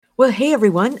Well, hey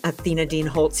everyone, Athena Dean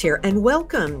Holtz here, and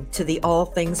welcome to the All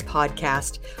Things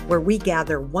Podcast, where we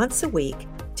gather once a week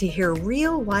to hear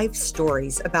real life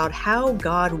stories about how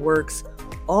God works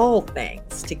all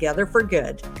things together for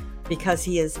good, because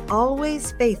He is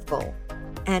always faithful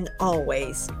and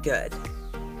always good.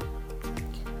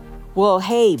 Well,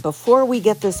 hey, before we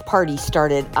get this party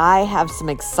started, I have some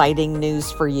exciting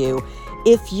news for you.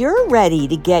 If you're ready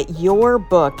to get your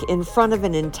book in front of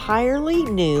an entirely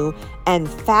new and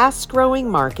fast-growing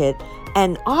market,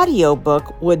 an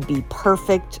audiobook would be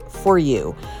perfect for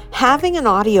you. Having an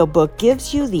audiobook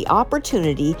gives you the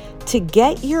opportunity to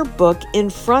get your book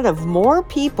in front of more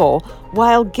people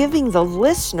while giving the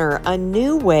listener a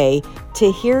new way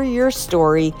to hear your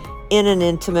story in an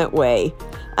intimate way.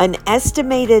 An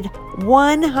estimated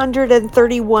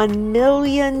 131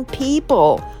 million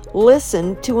people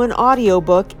listened to an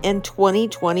audiobook in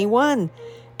 2021.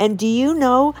 And do you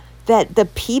know that the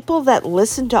people that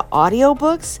listen to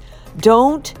audiobooks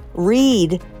don't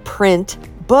read print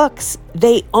books?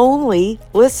 They only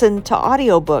listen to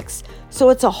audiobooks. So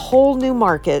it's a whole new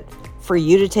market for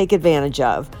you to take advantage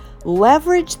of.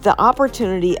 Leverage the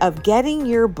opportunity of getting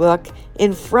your book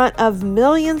in front of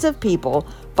millions of people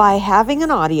by having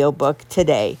an audiobook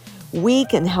today. We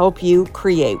can help you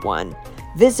create one.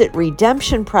 Visit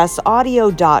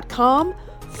redemptionpressaudio.com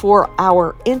for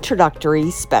our introductory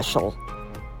special.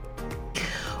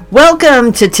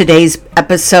 Welcome to today's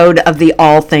episode of the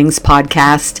All Things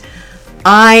Podcast.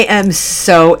 I am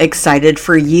so excited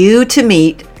for you to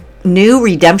meet new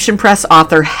Redemption Press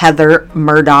author Heather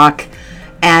Murdock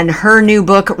and her new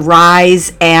book,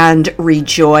 Rise and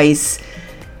Rejoice.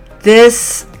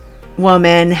 This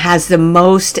woman has the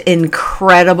most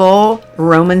incredible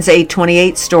Romans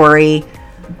 8:28 story.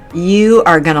 You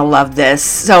are going to love this.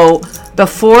 So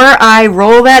before I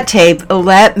roll that tape,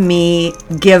 let me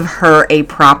give her a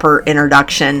proper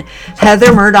introduction.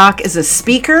 Heather Murdock is a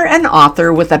speaker and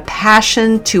author with a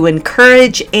passion to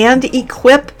encourage and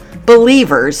equip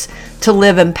believers to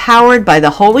live empowered by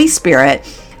the Holy Spirit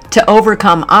to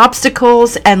overcome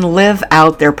obstacles and live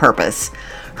out their purpose.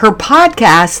 Her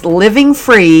podcast, Living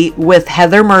Free with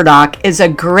Heather Murdock, is a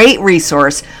great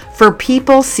resource for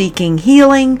people seeking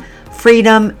healing,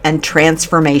 freedom, and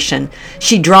transformation.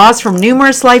 She draws from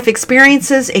numerous life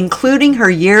experiences, including her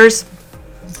years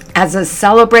as a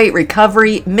Celebrate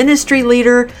Recovery ministry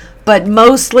leader, but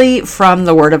mostly from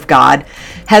the Word of God.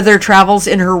 Heather travels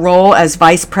in her role as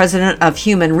Vice President of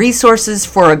Human Resources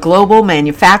for a global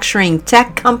manufacturing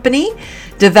tech company,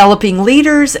 developing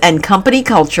leaders and company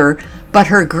culture, but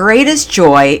her greatest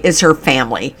joy is her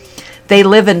family. They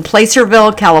live in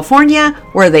Placerville, California,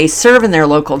 where they serve in their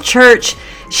local church.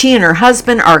 She and her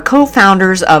husband are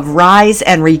co-founders of Rise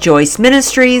and Rejoice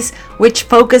Ministries, which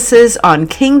focuses on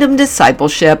kingdom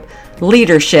discipleship,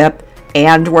 leadership,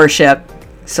 and worship.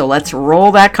 So let's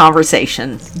roll that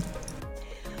conversation.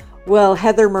 Well,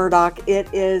 Heather Murdock,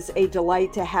 it is a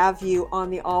delight to have you on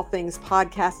the All Things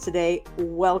Podcast today.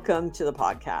 Welcome to the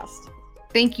podcast.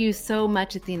 Thank you so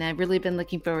much, Athena. I've really been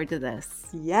looking forward to this.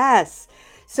 Yes.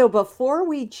 So before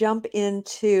we jump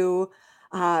into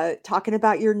talking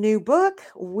about your new book,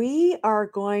 we are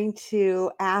going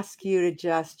to ask you to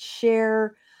just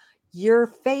share your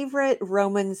favorite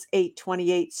Romans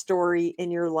 8:28 story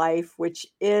in your life, which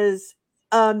is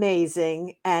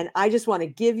amazing. And I just want to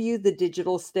give you the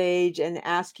digital stage and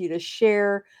ask you to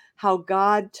share how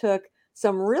God took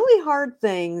some really hard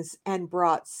things and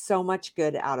brought so much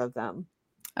good out of them.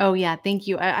 Oh, yeah. Thank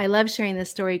you. I love sharing this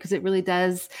story because it really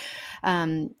does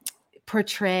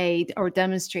portray or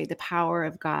demonstrate the power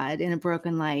of God in a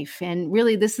broken life. And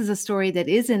really, this is a story that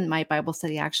is in my Bible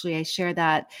study. Actually, I share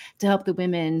that to help the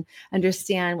women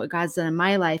understand what God's done in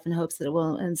my life in hopes that it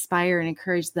will inspire and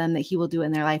encourage them that He will do it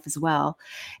in their life as well.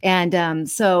 And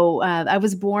so I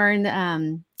was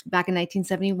born back in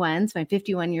 1971, so I'm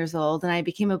 51 years old, and I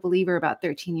became a believer about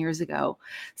 13 years ago.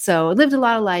 So I lived a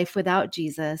lot of life without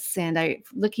Jesus, and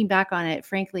looking back on it,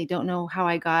 frankly, don't know how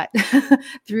I got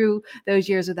through those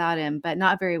years without Him, but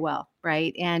not very well,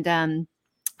 right? And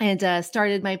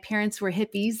started, my parents were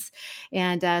hippies.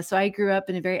 And so I grew up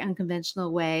in a very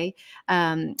unconventional way.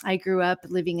 I grew up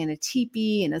living in a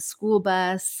teepee, in a school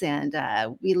bus. And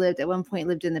we at one point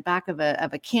lived in the back of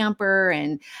a camper,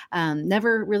 and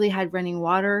never really had running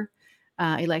water,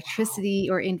 electricity,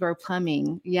 or indoor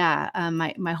plumbing. Yeah.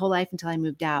 My whole life until I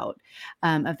moved out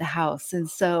of the house. And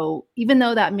so even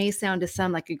though that may sound to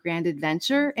some like a grand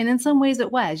adventure, and in some ways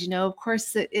it was, of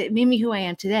course it made me who I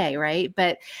am today. Right.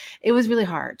 But it was really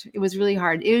hard. It was really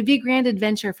hard. It would be a grand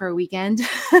adventure for a weekend,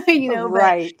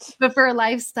 right. But for a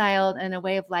lifestyle and a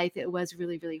way of life, it was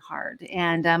really, really hard.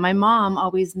 And my mom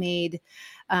always made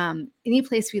any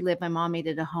place we lived, my mom made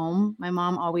it a home. My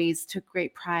mom always took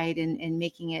great pride in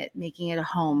making it a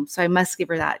home. So I must give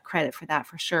her that credit for that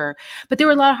for sure. But there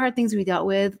were a lot of hard things we dealt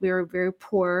with. We were very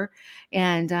poor,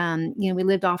 and we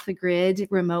lived off the grid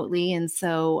remotely, and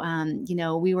so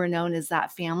we were known as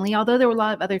that family. Although there were a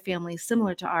lot of other families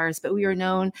similar to ours, but we were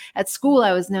known at school.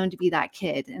 I was known to be that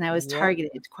kid, and I was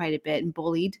targeted quite a bit and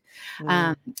bullied.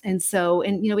 And so,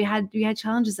 we had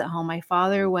challenges at home. My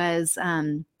father was,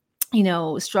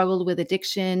 struggled with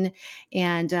addiction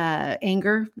and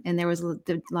anger, and there was a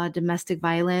lot of domestic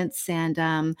violence, and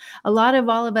a lot of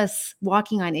all of us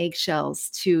walking on eggshells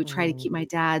to try to keep my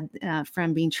dad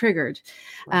from being triggered.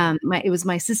 It was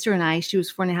my sister and I. She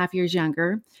was 4.5 years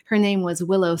younger. Her name was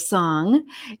Willow Song,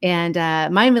 and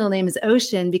my middle name is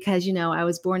Ocean because I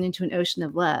was born into an ocean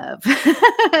of love.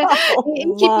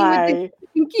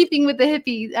 In keeping with the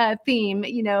hippie theme,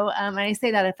 and I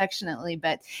say that affectionately,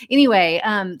 but anyway,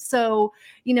 so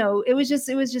it was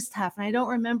just tough, and I don't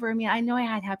remember. I mean, I know I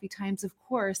had happy times, of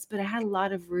course, but I had a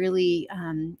lot of really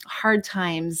hard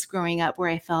times growing up where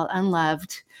I felt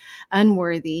unloved,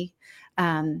 unworthy,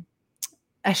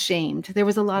 ashamed. There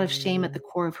was a lot of shame at the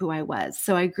core of who I was.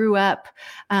 So I grew up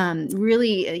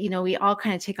really, we all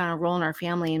kind of take on a role in our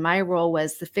family. And my role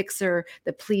was the fixer,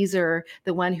 the pleaser,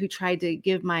 the one who tried to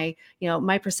give my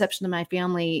perception of my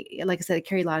family. Like I said, it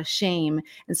carried a lot of shame.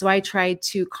 And so I tried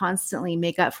to constantly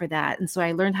make up for that. And so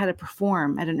I learned how to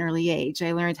perform at an early age.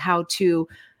 I learned how to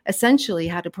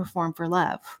perform for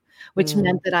love, which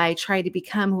meant that I tried to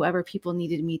become whoever people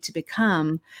needed me to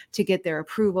become to get their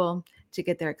approval, to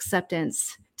get their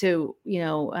acceptance, to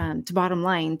bottom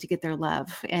line, to get their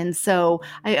love. And so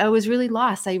I was really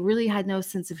lost. I really had no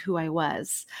sense of who I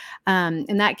was.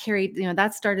 And that carried,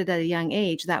 that started at a young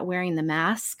age, that wearing the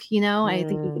mask, I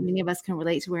think many of us can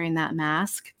relate to wearing that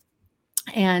mask.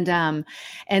 And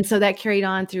so that carried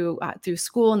on through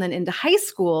school, and then into high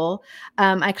school.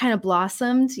 I kind of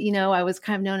blossomed. I was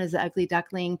kind of known as the ugly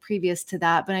duckling previous to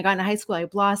that. But when I got into high school, I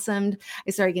blossomed.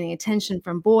 I started getting attention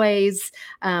from boys.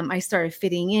 I started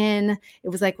fitting in. It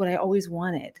was like what I always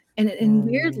wanted. And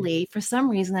weirdly, for some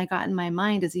reason, I got in my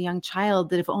mind as a young child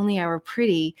that if only I were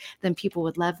pretty, then people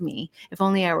would love me. If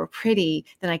only I were pretty,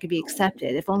 then I could be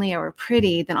accepted. If only I were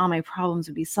pretty, then all my problems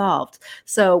would be solved.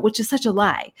 So, which is such a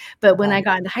lie. But when I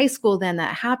got into high school, then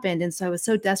that happened. And so I was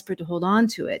so desperate to hold on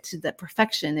to it, that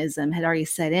perfectionism had already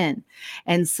set in.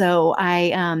 And so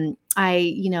I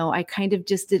kind of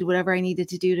just did whatever I needed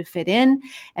to do to fit in.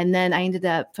 And then I ended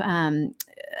up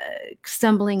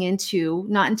stumbling into,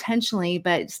 not intentionally,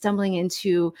 but stumbling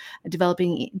into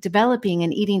developing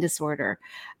an eating disorder.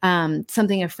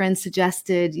 Something a friend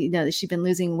suggested, that she'd been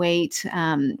losing weight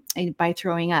by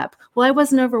throwing up. Well, I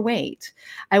wasn't overweight.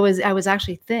 I was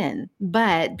actually thin,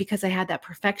 but because I had that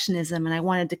perfectionism and I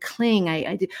wanted to cling,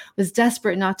 I was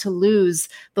desperate not to lose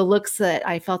the looks that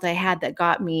I felt I had that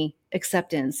got me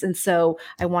acceptance. And so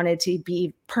I wanted to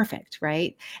be perfect.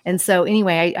 Right. And so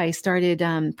anyway, I started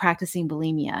practicing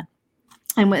bulimia.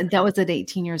 And that was at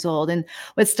 18 years old. And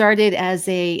what started as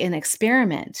an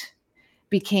experiment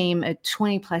became a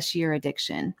 20 plus year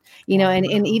addiction,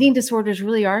 and eating disorders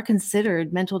really are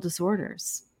considered mental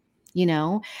disorders.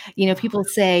 People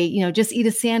say, just eat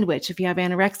a sandwich if you have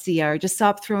anorexia, or just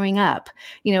stop throwing up.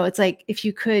 It's like, if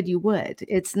you could, you would.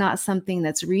 It's not something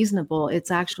that's reasonable.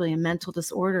 It's actually a mental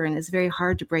disorder, and it's very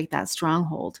hard to break that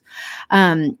stronghold.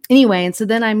 Anyway, and so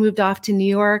then I moved off to New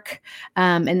York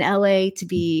and LA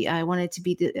I wanted to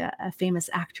be a famous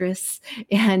actress.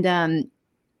 And,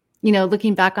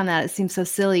 looking back on that, it seems so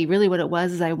silly. Really what it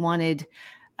was is I wanted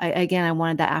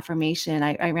that affirmation.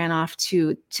 I ran off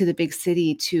to the big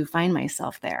city to find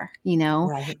myself there,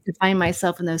 Right. to find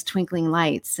myself in those twinkling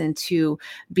lights and to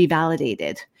be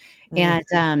validated.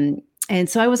 And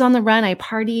so I was on the run. I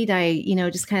partied.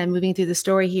 Just kind of moving through the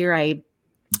story here.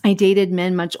 I dated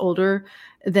men much older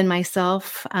than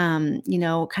myself, kind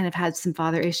of had some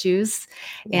father issues.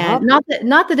 And not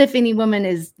that if any woman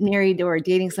is married or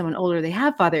dating someone older, they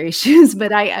have father issues,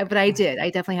 but I did.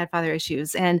 I definitely had father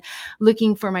issues, and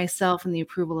looking for myself and the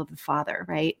approval of the father.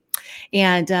 Right.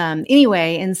 And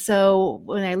anyway, and so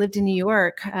when I lived in New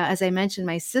York, as I mentioned,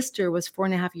 my sister was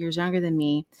 4.5 years younger than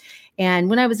me.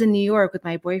 And when I was in New York with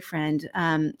my boyfriend,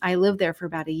 I lived there for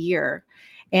about a year.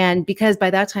 And because by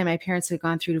that time my parents had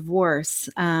gone through divorce,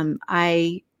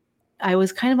 I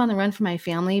was kind of on the run from my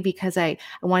family because I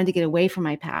wanted to get away from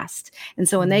my past. And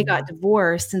so when they got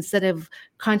divorced, instead of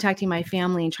contacting my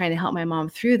family and trying to help my mom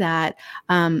through that,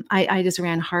 I just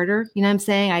ran harder. You know what I'm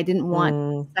saying? I didn't want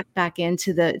to suck back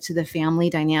into the family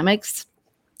dynamics.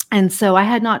 And so I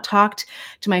had not talked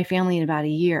to my family in about a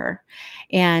year.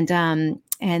 And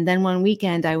then one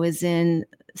weekend I was in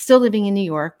still living in New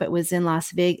York, but was in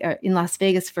Las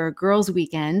Vegas for a girls'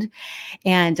 weekend,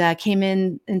 and came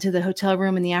into the hotel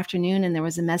room in the afternoon, and there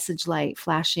was a message light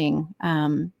flashing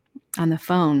on the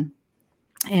phone.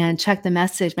 And checked the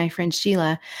message. My friend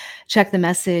Sheila checked the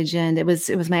message, and it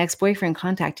was my ex-boyfriend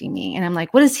contacting me. And I'm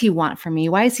like, what does he want from me?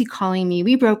 Why is he calling me?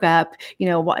 We broke up.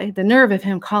 Why, the nerve of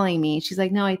him calling me. She's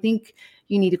like, no, I think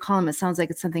you need to call him. It sounds like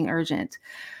it's something urgent.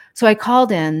 So I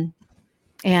called in,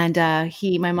 and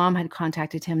my mom had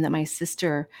contacted him that my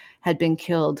sister had been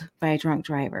killed by a drunk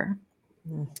driver.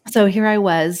 So here I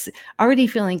was, already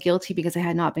feeling guilty because I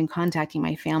had not been contacting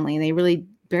my family, and they really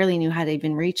barely knew how to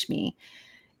even reach me.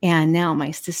 And now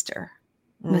my sister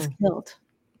was killed.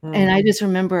 And I just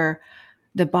remember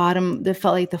it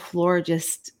felt like the floor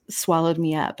just swallowed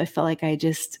me up. I felt like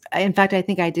in fact, I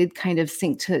think I did kind of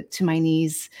sink to my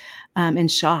knees in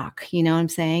shock, you know what I'm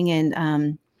saying?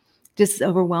 And just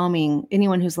overwhelming.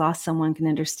 Anyone who's lost someone can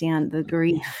understand the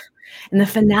grief and the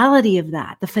finality of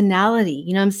that. The finality,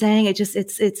 you know what I'm saying?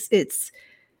 It's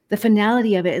the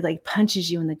finality of it like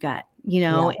punches you in the gut.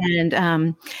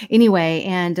 And anyway,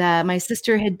 and my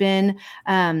sister had been,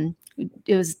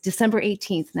 it was December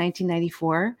 18th,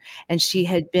 1994, and she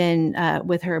had been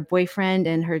with her boyfriend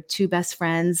and her two best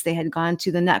friends. They had gone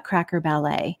to the Nutcracker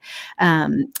Ballet,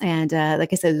 and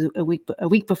like I said, a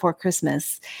week before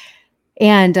Christmas.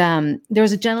 And there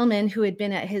was a gentleman who had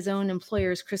been at his own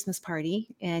employer's Christmas party,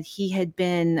 and he had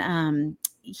been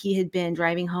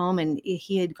driving home, and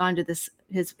he had gone to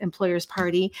his employer's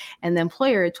party, and the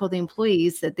employer had told the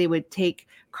employees that they would take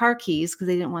car keys because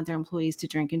they didn't want their employees to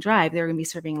drink and drive. They were going to be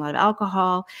serving a lot of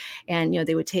alcohol, and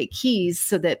they would take keys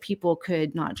so that people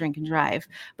could not drink and drive.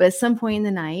 But at some point in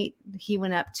the night, he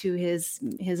went up to his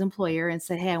employer and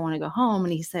said, "Hey, I want to go home."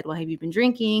 And he said, "Well, have you been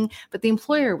drinking?" But the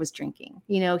employer was drinking.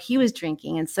 He was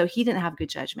drinking, and so he didn't have good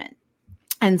judgment.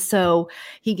 And so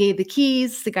he gave the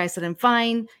keys. The guy said, "I'm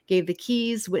fine," gave the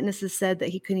keys. Witnesses said that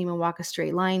he couldn't even walk a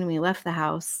straight line when he left the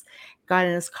house, got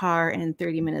in his car, and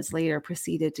 30 minutes later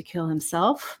proceeded to kill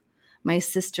himself, my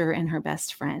sister, and her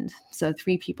best friend. So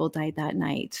 3 people died that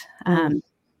night.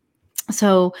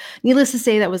 So needless to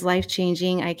say, that was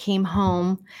life-changing. I came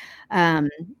home,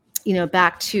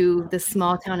 back to the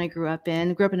small town I grew up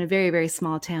in. Grew up in a very, very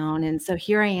small town. And so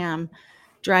here I am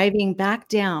driving back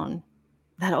down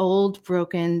that old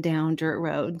broken down dirt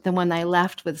road, the one that I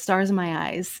left with stars in my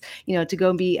eyes, to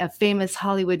go be a famous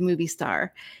Hollywood movie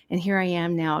star. And here I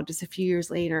am now, just a few years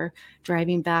later,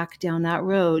 driving back down that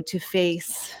road to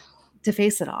face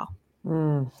it all.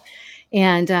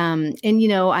 And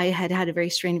I had a very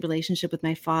strained relationship with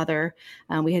my father.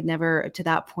 We had never, to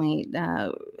that point,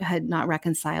 had not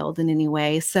reconciled in any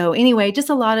way. So anyway, just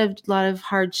a lot of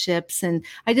hardships. And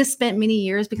I just spent many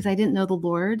years because I didn't know the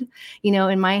Lord.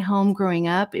 In my home growing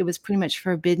up, it was pretty much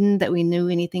forbidden that we knew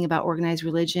anything about organized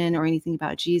religion or anything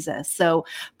about Jesus. So,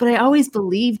 but I always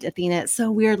believed, Athena. It's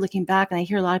so weird looking back, and I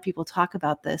hear a lot of people talk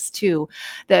about this too,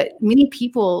 that many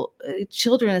people,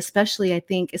 children especially, I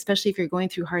think, especially if you're going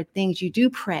through hard things, you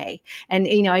do pray. And,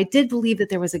 I did believe that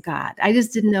there was a God. I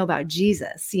just didn't know about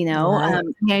Jesus, Right.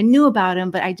 I knew about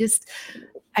him, but I just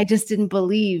didn't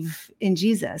believe in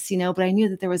Jesus, but I knew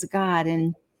that there was a God.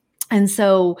 And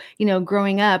so,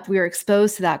 growing up, we were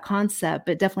exposed to that concept,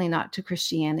 but definitely not to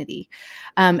Christianity.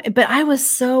 But I was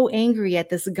so angry at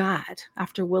this God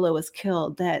after Willow was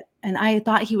killed and I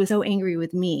thought he was so angry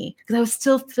with me because I was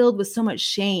still filled with so much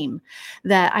shame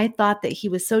that I thought that he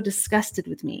was so disgusted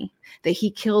with me that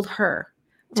he killed her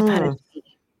to punish me.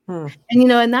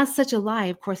 And that's such a lie.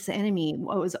 Of course, the enemy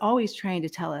was always trying to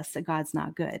tell us that God's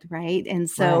not good, right? And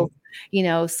so,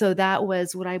 so that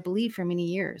was what I believed for many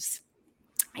years.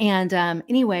 And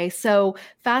anyway, so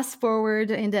fast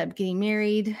forward, I ended up getting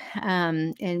married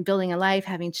and building a life,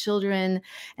 having children,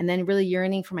 and then really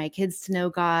yearning for my kids to know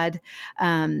God,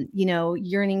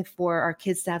 yearning for our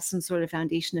kids to have some sort of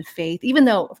foundation of faith, even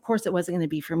though, of course, it wasn't going to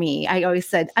be for me. I always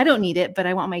said, I don't need it, but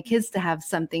I want my kids to have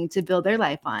something to build their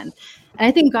life on. And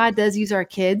I think God does use our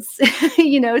kids,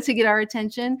 to get our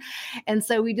attention. And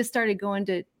so we just started going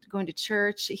to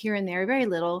church here and there, very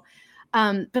little.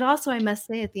 But also I must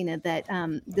say, Athena, that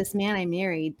this man I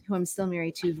married, who I'm still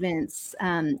married to, Vince,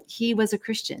 he was a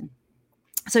Christian.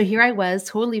 So here I was,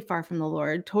 totally far from the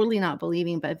Lord, totally not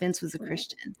believing, but Vince was a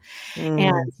Christian.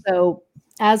 And so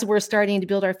as we're starting to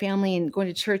build our family and going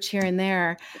to church here and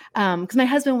there, because my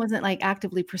husband wasn't like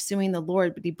actively pursuing the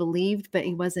Lord, but he believed, but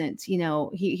he wasn't, he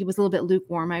was a little bit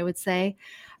lukewarm, I would say.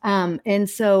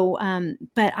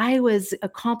 But I was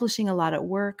accomplishing a lot at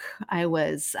work.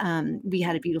 We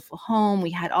had a beautiful home.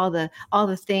 We had all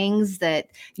the things that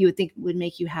you would think would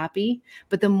make you happy.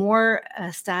 But the more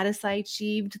status I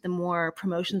achieved, the more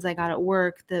promotions I got at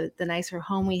work, the nicer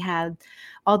home we had,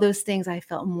 all those things, I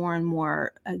felt more and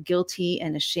more guilty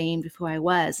and ashamed of who I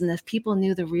was. And if people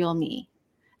knew the real me,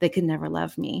 they could never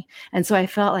love me. And so I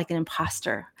felt like an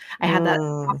imposter. I had that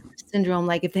imposter syndrome,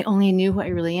 like if they only knew who I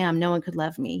really am, no one could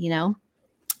love me,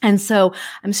 And so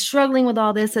I'm struggling with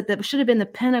all this that should have been the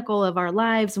pinnacle of our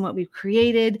lives and what we've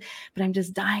created, but I'm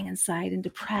just dying inside and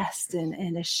depressed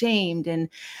and ashamed. And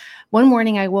one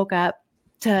morning I woke up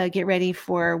to get ready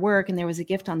for work, and there was a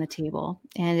gift on the table,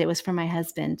 and it was from my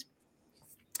husband.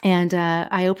 And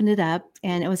I opened it up,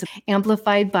 and it was an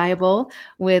amplified Bible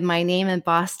with my name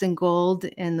embossed in gold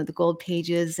and the gold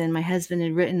pages. And my husband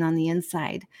had written on the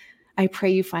inside, "I pray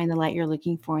you find the light you're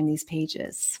looking for in these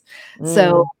pages."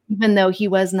 So even though he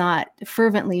was not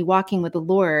fervently walking with the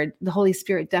Lord, the Holy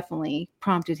Spirit definitely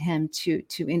prompted him to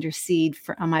intercede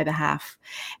on my behalf.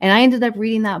 And I ended up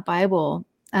reading that Bible.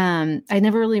 I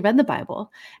never really read the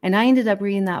Bible. And I ended up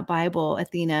reading that Bible,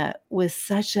 Athena,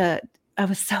 I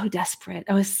was so desperate.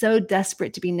 I was so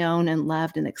desperate to be known and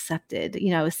loved and accepted.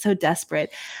 I was so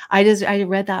desperate. I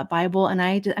read that Bible, and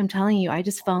I'm telling you, I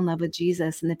just fell in love with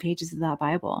Jesus in the pages of that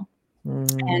Bible.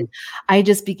 And I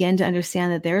just began to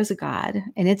understand that there's a God,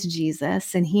 and it's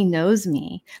Jesus, and he knows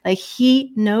me. Like,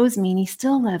 he knows me, and he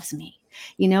still loves me,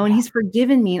 and he's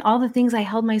forgiven me and all the things I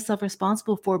held myself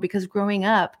responsible for, because growing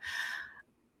up,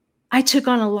 I took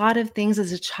on a lot of things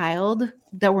as a child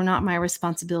that were not my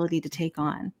responsibility to take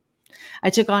on. I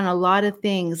took on a lot of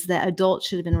things that adults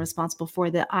should have been responsible for,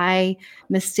 that I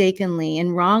mistakenly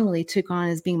and wrongly took on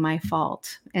as being my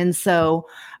fault. And so,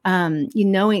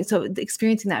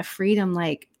 experiencing that freedom,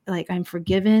 like I'm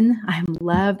forgiven, I'm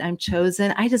loved, I'm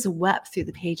chosen. I just wept through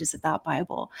the pages of that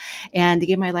Bible, and to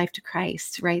give my life to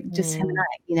Christ, right? Just him and I,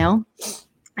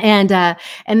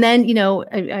 and then,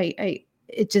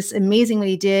 it's just amazing what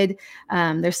he did.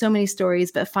 There's so many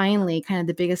stories, but finally, kind of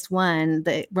the biggest one,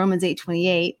 the Romans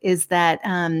 8:28, is that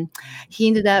he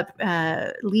ended up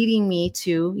leading me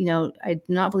to, I do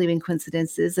not believe in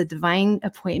coincidences, a divine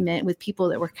appointment with people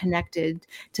that were connected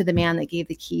to the man that gave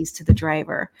the keys to the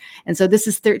driver. And so this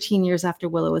is 13 years after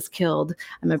Willow was killed.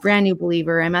 I'm a brand new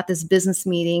believer. I'm at this business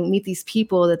meeting, meet these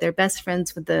people that they're best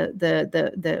friends with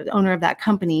the owner of that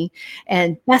company,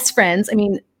 and best friends. I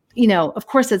mean, of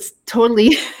course, it's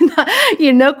totally,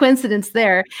 no coincidence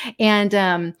there. And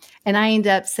I end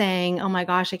up saying, "Oh my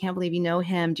gosh, I can't believe you know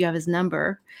him. Do you have his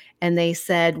number?" And they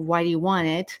said, "Why do you want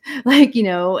it?"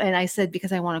 And I said,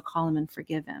 "Because I want to call him and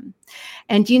forgive him."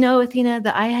 And Athena,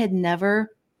 that I had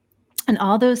never, in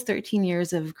all those 13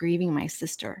 years of grieving my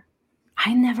sister,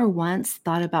 I never once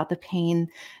thought about the pain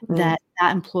that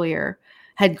employer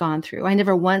had gone through. I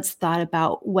never once thought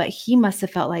about what he must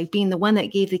have felt like, being the one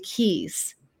that gave the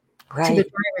keys to the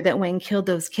driver that went and killed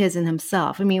those kids and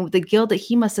himself. I mean, the guilt that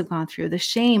he must have gone through, the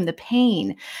shame, the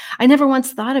pain. I never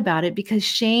once thought about it, because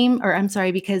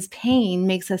because pain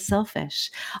makes us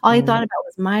selfish. All I thought about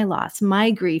was my loss,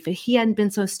 my grief. If he hadn't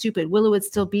been so stupid, Willow would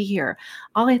still be here.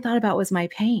 All I thought about was my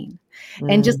pain.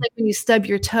 And just like when you stub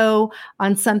your toe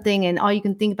on something and all you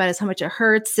can think about is how much it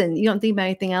hurts, and you don't think about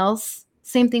anything else,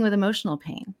 same thing with emotional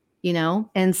pain.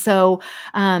 And so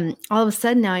all of a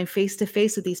sudden now I'm face to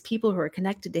face with these people who are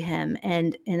connected to him,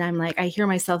 and I'm like, I hear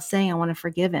myself saying, I want to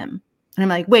forgive him, and I'm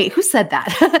like, wait, who said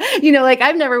that? Like,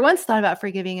 I've never once thought about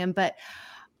forgiving him, but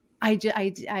I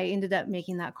ended up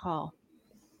making that call.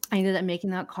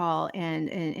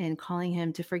 And calling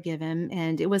him to forgive him.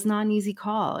 And it was not an easy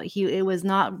call. It was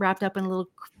not wrapped up in a little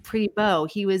pretty bow.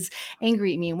 He was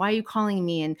angry at me. Why are you calling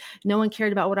me? And no one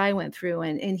cared about what I went through.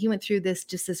 And he went through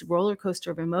this roller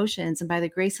coaster of emotions. And by the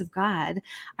grace of God,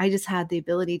 I just had the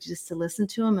ability to listen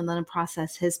to him and let him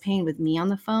process his pain with me on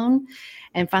the phone.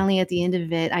 And finally, at the end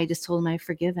of it, I just told him I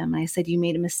forgive him. And I said, "You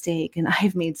made a mistake, and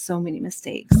I've made so many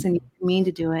mistakes, and you didn't mean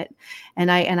to do it.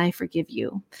 And I forgive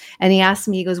you." And he asked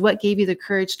me, he goes, "What gave you the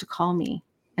courage to call me?"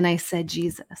 And I said,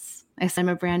 "Jesus." I said, "I'm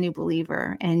a brand new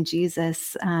believer, and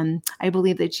Jesus, I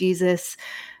believe that Jesus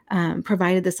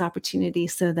provided this opportunity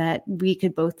so that we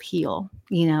could both heal,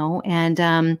 And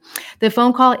the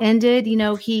phone call ended. I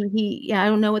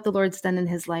don't know what the Lord's done in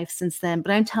his life since then,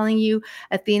 but I'm telling you,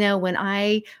 Athena, when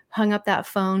I hung up that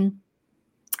phone,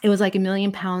 it was like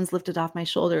 1,000,000 pounds lifted off my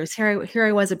shoulders. Here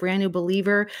I was, a brand new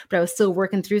believer, but I was still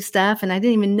working through stuff. And I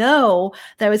didn't even know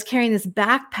that I was carrying this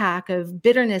backpack of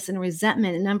bitterness and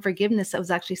resentment and unforgiveness that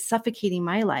was actually suffocating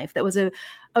my life. I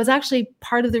was actually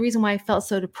part of the reason why I felt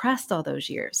so depressed all those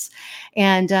years.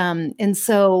 And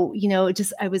so,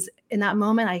 I was in that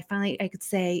moment, I could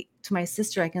say to my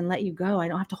sister, I can let you go. I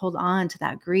don't have to hold on to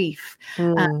that grief.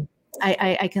 Um, Mm.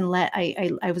 I can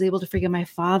I was able to forgive my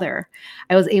father.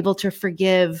 I was able to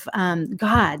forgive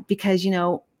God because,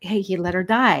 hey, he let her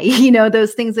die.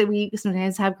 Those things that we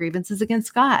sometimes have grievances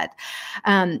against God.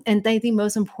 And I think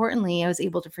most importantly, I was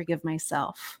able to forgive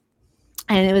myself.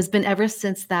 And it has been ever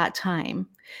since that time.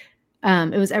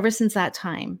 It was ever since that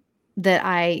time that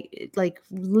I, like,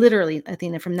 literally,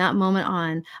 Athena, from that moment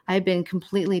on, I've been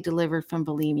completely delivered from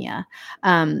bulimia.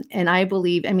 And I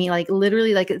believe, I mean, like,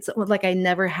 literally, like, it's like I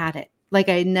never had it. Like,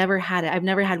 I never had it. I've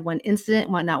never had one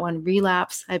incident, not one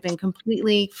relapse. I've been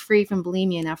completely free from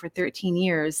bulimia now for 13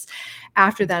 years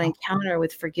after that encounter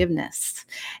with forgiveness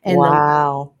and the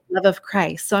Wow. love of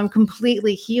Christ. So I'm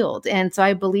completely healed. And so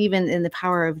I believe in the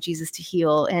power of Jesus to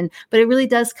heal. But it really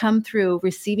does come through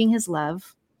receiving his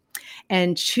love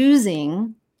and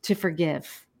choosing to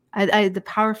forgive. The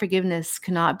power of forgiveness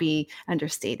cannot be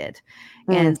understated.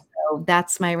 Mm. And so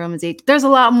that's my Romans 8. There's a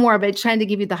lot more, but trying to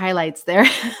give you the highlights there.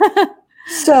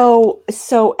 So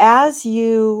as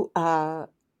you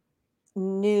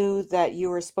knew that you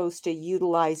were supposed to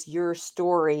utilize your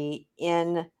story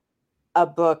in a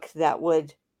book that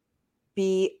would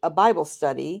be a Bible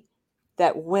study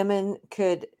that women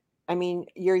could, I mean,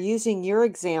 you're using your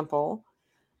example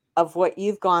of what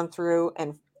you've gone through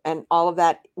and all of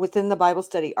that within the Bible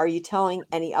study. Are you telling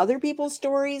any other people's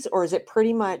stories, or is it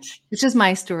pretty much It's just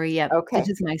my story. Yep. It's okay?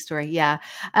 just my story. Yeah.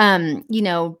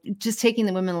 Just taking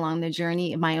the women along the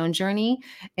journey, my own journey.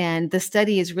 And the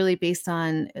study is really based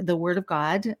on the word of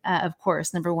God, of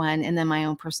course, number one, and then my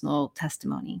own personal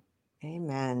testimony.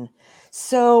 Amen.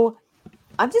 So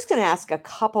I'm just going to ask a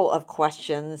couple of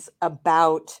questions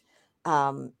about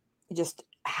um, just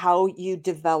how you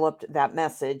developed that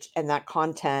message and that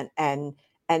content and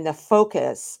the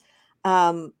focus.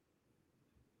 Um,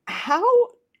 how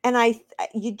and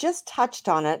you just touched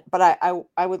on it, but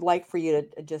I would like for you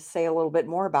to just say a little bit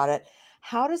more about it.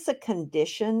 How does the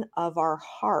condition of our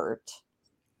heart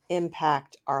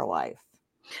impact our life?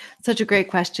 Such a great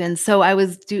question. So I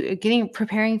was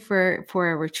preparing for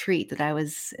a retreat that I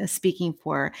was speaking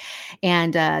for,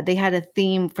 and they had a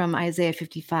theme from Isaiah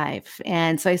 55,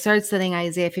 and so I started studying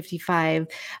Isaiah 55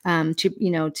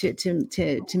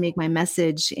 to make my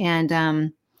message.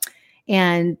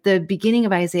 And the beginning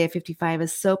of Isaiah 55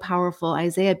 is so powerful.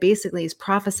 Isaiah basically is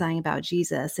prophesying about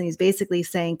Jesus, and he's basically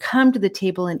saying, come to the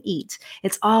table and eat.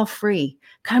 It's all free.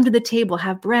 Come to the table,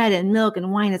 have bread and milk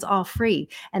and wine. It's all free.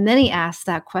 And then he asks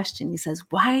that question. He says,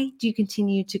 why do you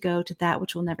continue to go to that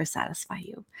which will never satisfy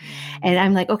you? And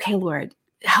I'm like, okay, Lord,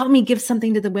 help me give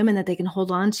something to the women that they can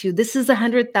hold on to. This is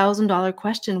 $100,000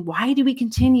 question. Why do we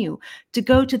continue to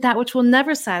go to that which will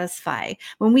never satisfy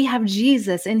when we have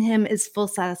Jesus? In him is full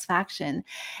satisfaction?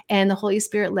 And the Holy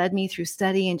Spirit led me through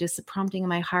study and just the prompting in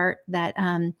my heart that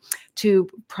to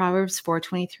Proverbs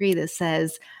 4:23 that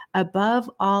says, above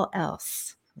all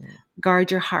else, guard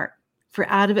your heart, for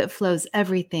out of it flows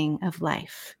everything of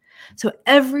life. So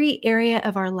every area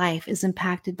of our life is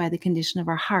impacted by the condition of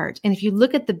our heart. And if you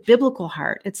look at the biblical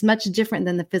heart, it's much different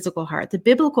than the physical heart. The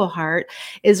biblical heart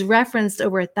is referenced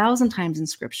over 1,000 times in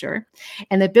scripture.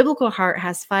 And the biblical heart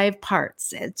has 5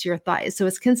 parts. It's your thought. So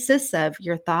it consists of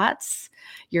your thoughts,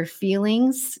 your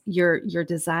feelings, your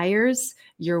desires,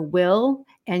 your will,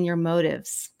 and your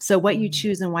motives. So what you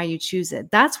choose and why you choose it.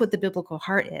 That's what the biblical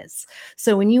heart is.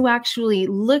 So when you actually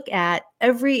look at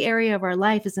every area of our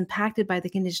life is impacted by the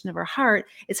condition of our heart,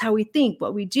 it's how we think,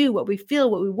 what we do, what we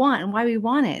feel, what we want, and why we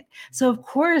want it. So of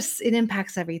course it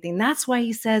impacts everything. That's why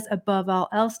he says above all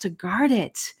else to guard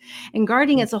it. And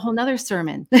guarding it's a whole nother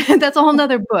sermon. That's a whole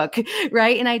nother book,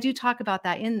 right? And I do talk about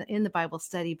that in the Bible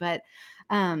study, but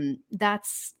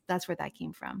that's where that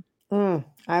came from.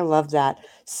 I love that.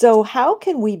 So, how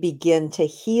can we begin to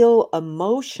heal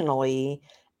emotionally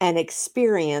and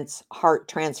experience heart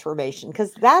transformation?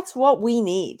 Because that's what we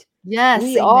need. Yes,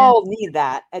 We amen. all need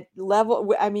that at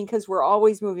level. I mean, because we're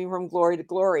always moving from glory to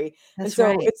glory, and That's so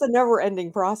right. it's a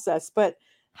never-ending process. But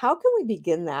how can we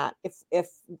begin that?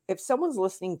 If someone's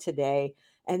listening today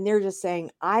and they're just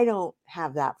saying, "I don't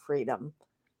have that freedom,"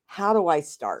 how do I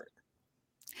start?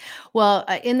 Well,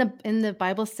 in the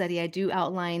Bible study, I do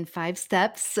outline 5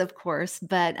 steps, of course,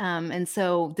 but and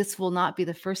so this will not be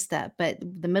the first step, but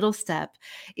the middle step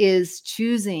is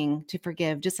choosing to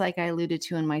forgive, just like I alluded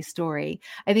to in my story.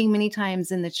 I think many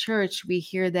times in the church we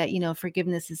hear that,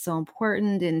 forgiveness is so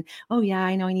important and, oh yeah,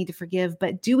 I know I need to forgive,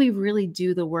 but do we really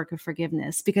do the work of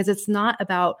forgiveness? Because it's not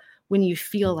about when you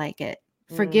feel like it.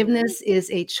 Mm, Forgiveness is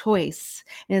a choice.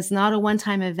 And it's not a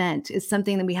one-time event. It's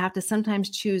something that we have to sometimes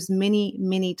choose many,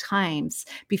 many times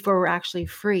before we're actually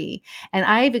free. And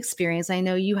I've experienced, I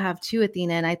know you have too,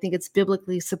 Athena, and I think it's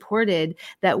biblically supported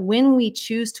that when we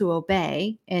choose to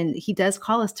obey, and he does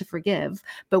call us to forgive,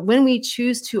 but when we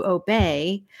choose to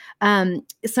obey,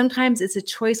 sometimes it's a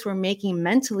choice we're making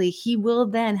mentally. He will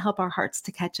then help our hearts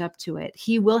to catch up to it.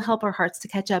 He will help our hearts to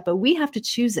catch up, but we have to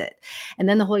choose it. And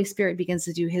then the Holy Spirit begins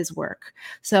to do his work.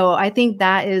 So I think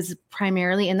that is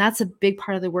primarily, and that's a big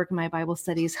part of the work in my Bible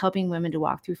study, is helping women to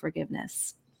walk through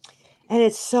forgiveness. and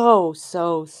it's so,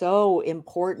 so, so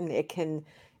important. It can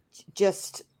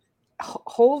just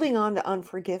holding on to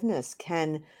unforgiveness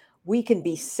we can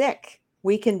be sick,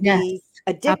 we can be Yes.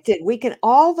 addicted, we can,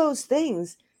 all those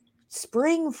things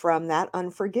spring from that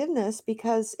unforgiveness,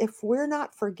 because if we're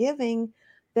not forgiving,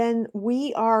 then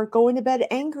we are going to bed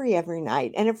angry every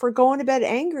night. And if we're going to bed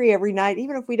angry every night,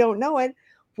 even if we don't know it,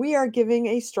 we are giving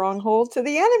a stronghold to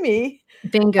the enemy, a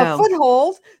Bingo.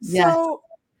 foothold. Yes. So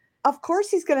of course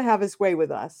he's going to have his way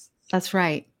with us. That's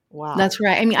right. Wow. That's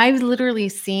right. I mean, I've literally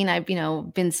seen, I've,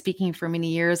 been speaking for many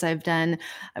years. I've done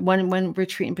one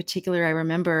retreat in particular. I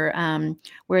remember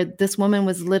where this woman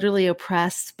was literally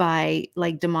oppressed by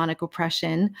like demonic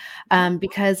oppression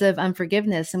because of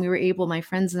unforgiveness. And we were able, my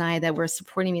friends and I that were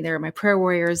supporting me there, my prayer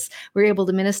warriors, we were able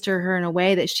to minister her in a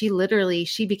way that she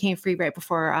became free right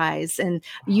before our eyes. And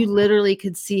you literally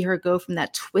could see her go from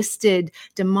that twisted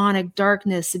demonic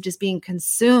darkness of just being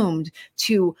consumed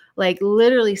to like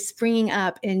literally springing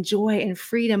up in joy and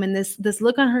freedom. And this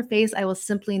look on her face, I will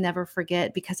simply never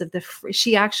forget, because of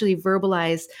she actually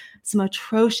verbalized some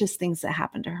atrocious things that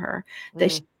happened to her,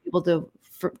 that she was able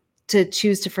to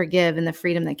choose to forgive, and the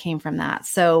freedom that came from that.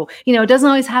 So, it doesn't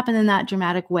always happen in that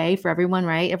dramatic way for everyone,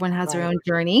 right? Everyone has their Right. own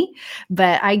journey,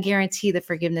 but I guarantee that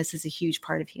forgiveness is a huge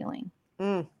part of healing.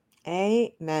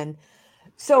 Amen.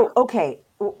 So, okay,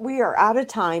 we are out of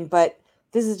time, but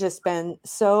this has just been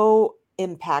so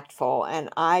impactful. And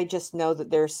I just know that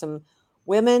there's some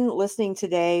women listening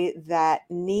today that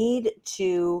need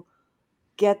to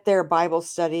get their Bible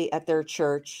study at their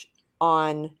church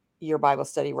on your Bible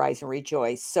study, Rise and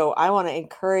Rejoice. So I want to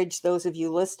encourage those of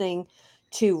you listening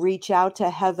to reach out to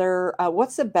Heather.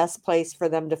 What's the best place for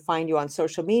them to find you on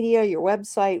social media, your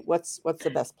website? What's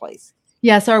the best place?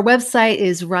 Yes, our website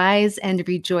is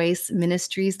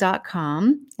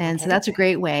riseandrejoiceministries.com. And so Okay. that's a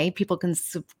great way. People can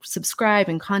subscribe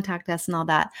and contact us and all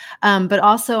that. But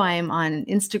also I'm on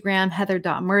Instagram,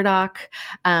 heather.murdoch.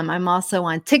 I'm also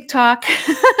on TikTok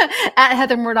at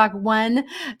Heather Murdoch 1,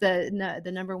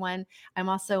 the number 1. I'm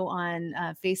also on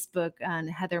Facebook on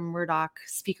Heather Murdoch,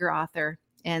 speaker author.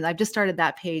 And I've just started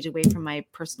that page away from my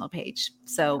personal page.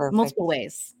 So Perfect. multiple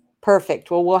ways. Perfect.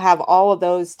 Well, we'll have all of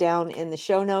those down in the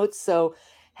show notes. So,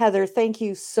 Heather, thank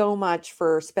you so much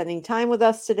for spending time with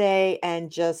us today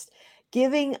and just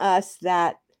giving us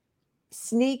that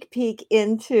sneak peek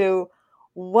into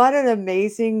what an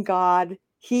amazing God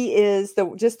he is,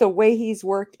 just the way he's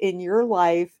worked in your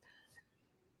life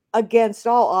against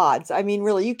all odds. I mean,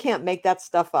 really, you can't make that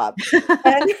stuff up.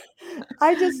 And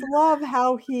I just love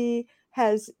how he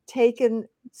has taken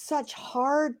such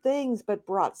hard things, but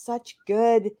brought such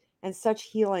good and such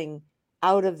healing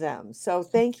out of them. So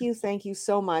thank you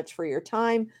so much for your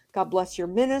time. God bless your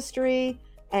ministry.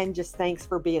 And just thanks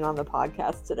for being on the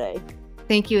podcast today.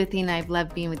 Thank you, Athena. I've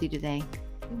loved being with you today.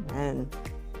 Amen.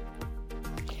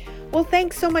 Well,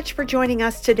 thanks so much for joining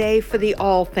us today for the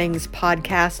All Things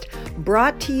podcast,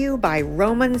 brought to you by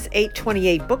Romans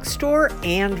 828 Bookstore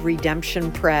and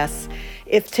Redemption Press.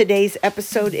 If today's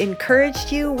episode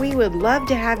encouraged you, we would love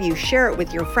to have you share it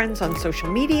with your friends on social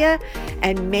media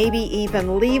and maybe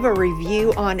even leave a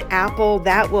review on Apple.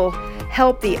 That will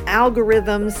help the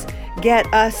algorithms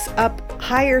get us up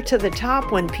higher to the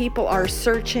top when people are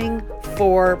searching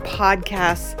for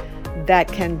podcasts that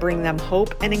can bring them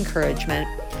hope and encouragement.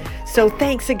 So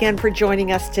thanks again for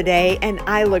joining us today, and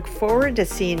I look forward to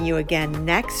seeing you again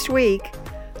next week.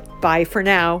 Bye for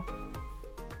now.